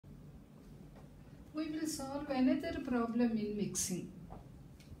We will solve another problem in mixing.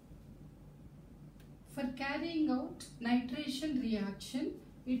 For carrying out nitration reaction,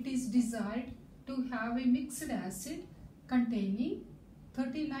 it is desired to have a mixed acid containing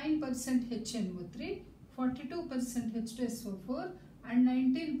 39% HNO3, 42% H2so4 and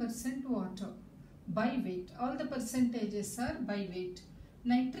 19% water by weight. All the percentages are by weight.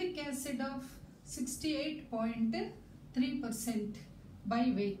 Nitric acid of 68.3%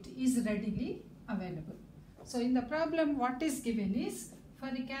 by weight is readily available. So in the problem, what is given is, for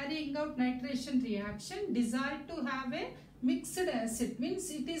carrying out nitration reaction, desired to have a mixed acid,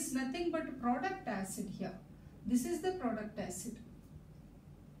 means it is nothing but product acid here. This is the product acid.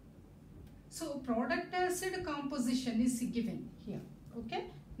 So product acid composition is given here,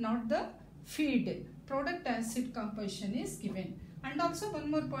 okay, not the feed. Product acid composition is given. And also one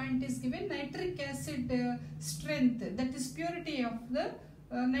more point is given, nitric acid strength, that is purity of the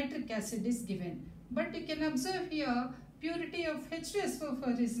nitric acid is given. But you can observe here, purity of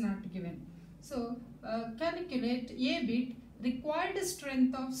H2so4 is not given. So calculate A bit required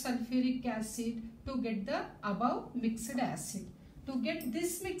strength of sulfuric acid to get the above mixed acid. To get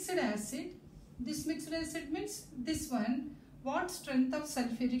this mixed acid means this one, what strength of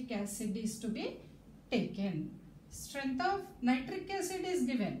sulfuric acid is to be taken? Strength of nitric acid is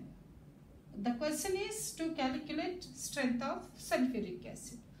given. The question is to calculate strength of sulfuric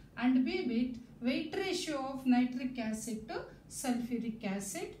acid. And B bit weight ratio of nitric acid to sulfuric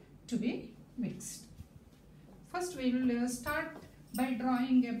acid to be mixed. First we will start by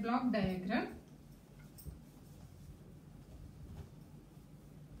drawing a block diagram.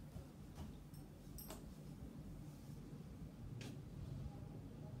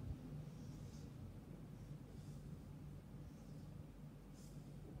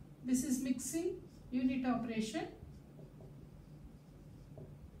 This is mixing unit operation,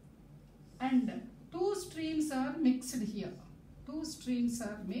 and two streams are mixed here. Two streams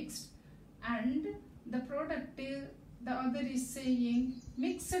are mixed, and the product, the other is saying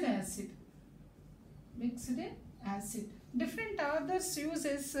mixed acid. Mixed acid. Different others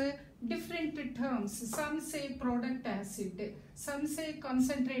uses different terms. Some say product acid, some say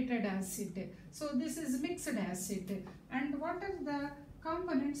concentrated acid. So this is mixed acid. And what are the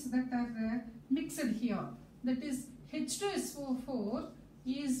components that are mixed here? That is H2so4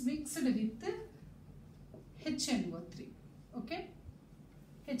 is mixed with HNO3. Okay,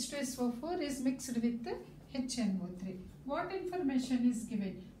 H2so4 is mixed with HNO3. What information is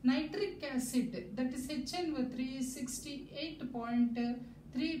given? Nitric acid, that is HNO3, is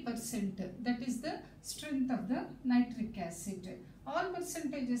 68.3%. That is the strength of the nitric acid. All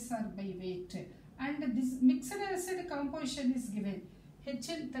percentages are by weight. And this mixed acid composition is given.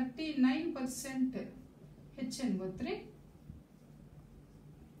 39% HNO3,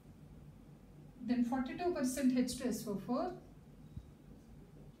 then 42% H2so4,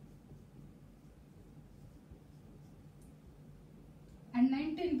 and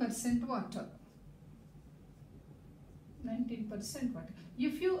 19% water. 19% water.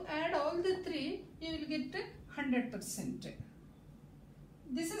 If you add all the three, you will get 100%.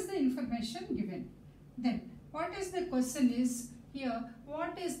 This is the information given. Then what is the question is here,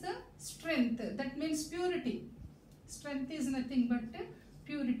 what is the strength? That means purity. Strength is nothing but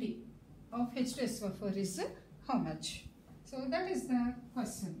purity of H2so4 is how much? So that is the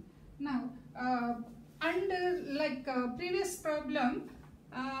question. Now like previous problem,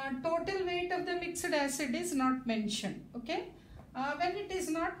 total weight of the mixed acid is not mentioned. Okay, when it is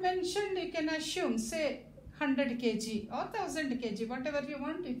not mentioned, you can assume, say 100 kg or 1000 kg, whatever you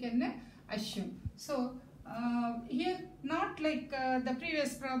want, you can assume. So here not like the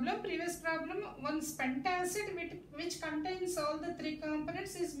previous problem. One spent acid which contains all the three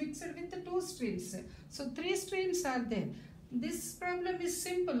components is mixed with the two streams. So three streams are there. This problem is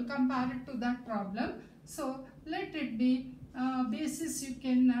simple compared to that problem. So let it be basis you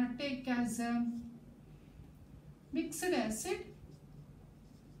can take as a mixed acid.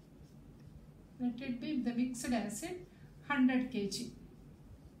 Let it be the mixed acid 100 kg.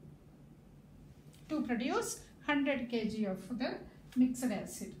 To produce 100 kg of the mixed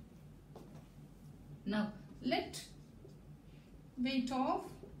acid. Now let weight of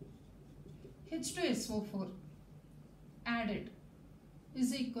H2so4 added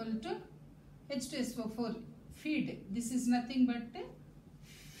is equal to H2so4 feed. This is nothing but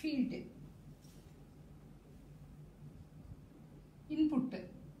feed. Input.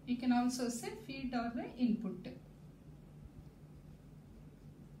 You can also say feed or the input.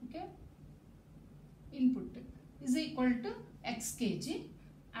 Okay. Input is equal to x kg,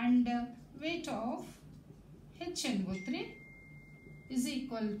 and weight of HNO3 is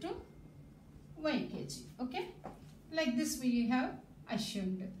equal to y kg. Okay, like this we have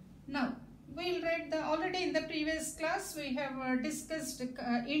assumed. Now we will write the, already in the previous class we have discussed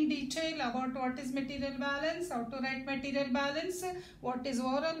in detail about what is material balance, how to write material balance, what is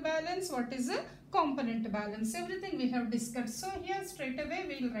overall balance, what is a component balance, everything we have discussed. So here straight away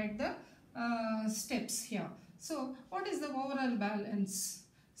we will write the steps here. So what is the overall balance?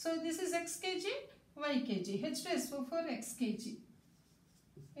 So this is x kg, y kg, H2so4 x kg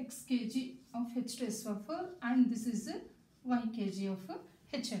of H2so4, and this is y kg of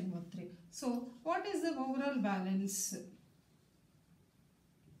HNO3. So what is the overall balance?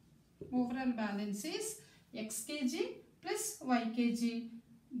 Overall balance is x kg plus y kg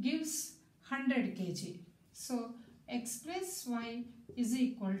gives 100 kg. So x plus y is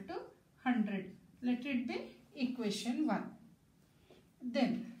equal to 100. Let it be equation 1.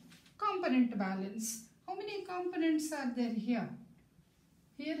 Then component balance. How many components are there here?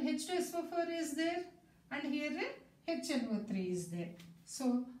 Here H2so4 is there and here HNO3 is there.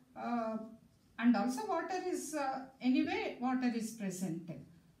 So and also water is anyway water is present.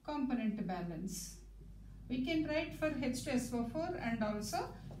 Component balance we can write for H2so4 and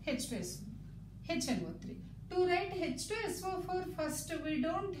also HNO3. To write H2so4 first we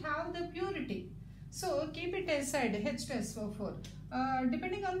don't have the purity, so keep it aside. H2so4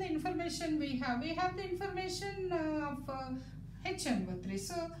 depending on the information we have the information of HNO3,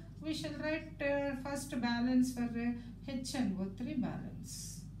 so we shall write first balance for HNO3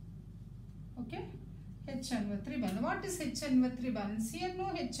 balance. Okay, HNO3 balance. What is HNO3 balance? Here no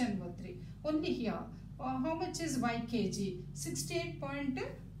HNO3, only here. How much is y kg?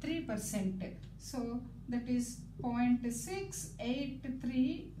 68.3%. So that is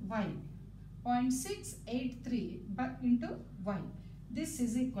 0.683 y. 0.683 into y. This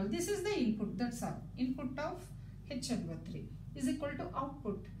is equal. This is the input. That's all. Input of HNO3 is equal to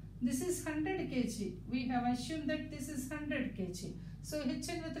output. This is 100 kg. We have assumed that this is 100 kg. So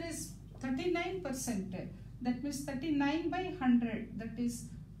HNO3 is 39%. That means 39 by 100. That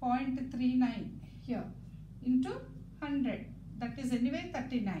is 0.39 here into 100. That is anyway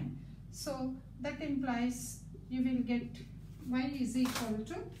 39. So that implies you will get y is equal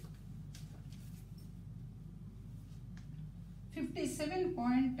to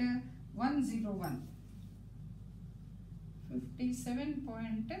 57.101.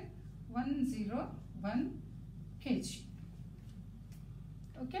 57.101 kg.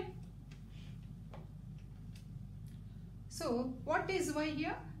 Okay. So what is y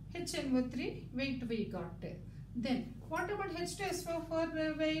here? HNO3 weight we got. Then what about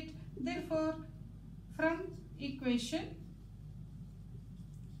H2so4 weight? Therefore from equation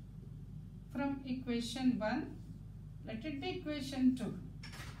 1, let it be equation 2.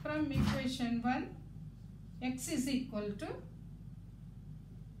 From equation 1, x is equal to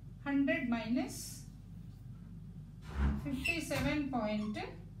 100 minus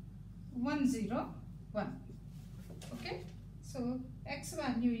 57.101. Okay, so x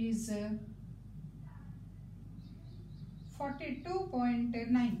value is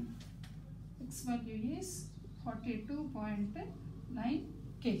 42.9. X value is 42.9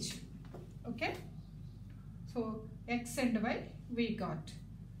 kg. Okay, so x and y we got.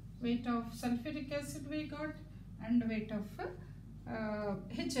 Weight of sulfuric acid we got, and weight of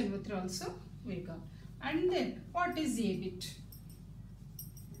HNO3 also we got. And then what is A bit?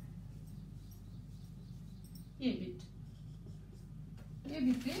 A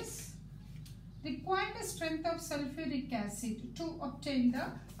bit is required strength of sulfuric acid to obtain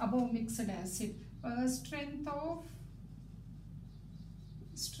the above mixed acid. Strength of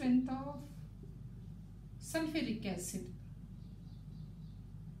sulfuric acid.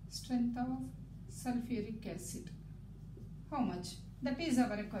 Strength of sulfuric acid. How much? That is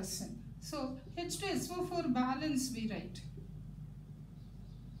our question. So H2so4 balance we write.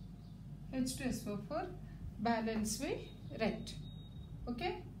 H2so4 balance we write.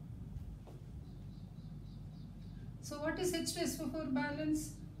 Okay. So what is H2so4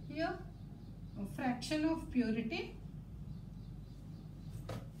 balance? Here a fraction of purity.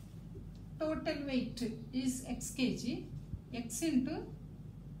 Total weight is x kg. X into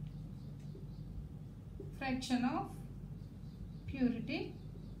fraction of purity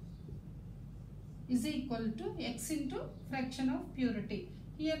is equal to x into fraction of purity.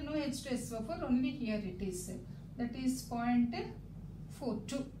 Here no H2so4, only here it is. That is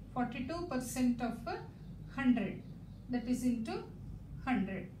 0.42. 42% of 100. That is into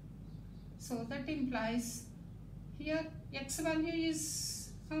 100. So that implies here x value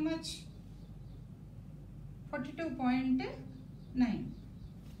is how much? 42.9.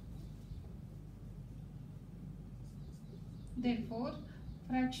 Therefore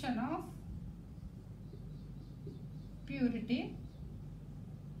fraction of purity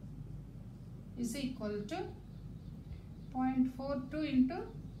is equal to 0.42 into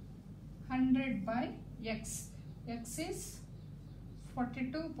 100 by X. X is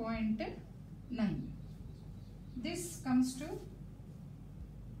 42.9. This comes to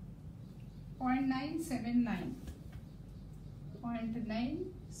 0.979.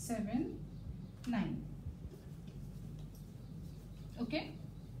 0.979. Okay.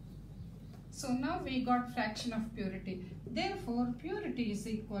 So now we got fraction of purity. Therefore, purity is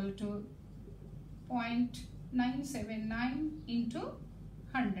equal to 0.979 into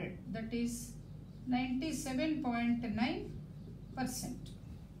 100. That is 97.9%.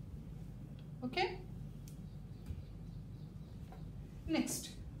 Okay. Next,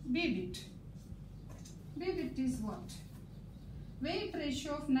 B.Bhatt. B.Bhatt is what? Weight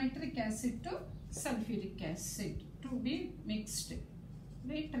ratio of nitric acid to sulfuric acid to be mixed.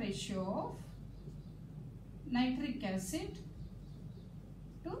 Weight ratio of nitric acid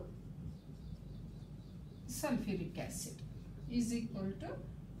to sulfuric acid is equal to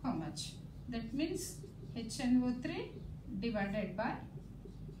how much? That means HNO3 divided by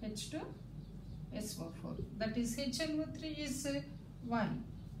H2so4. That is HNO3 is Y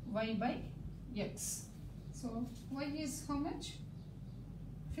by X. So Y is how much?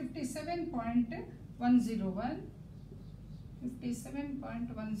 57.101.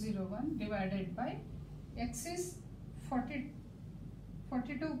 57.101 divided by X is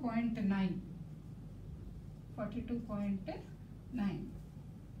 42.9. 42.9.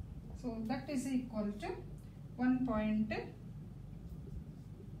 So that is equal to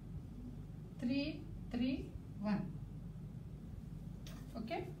 1.331.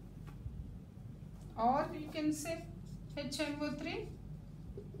 Okay. Or you can say HNO3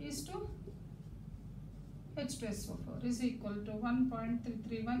 is to H2so4 is equal to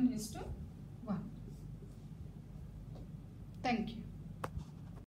 1.331 is to 1. Thank you.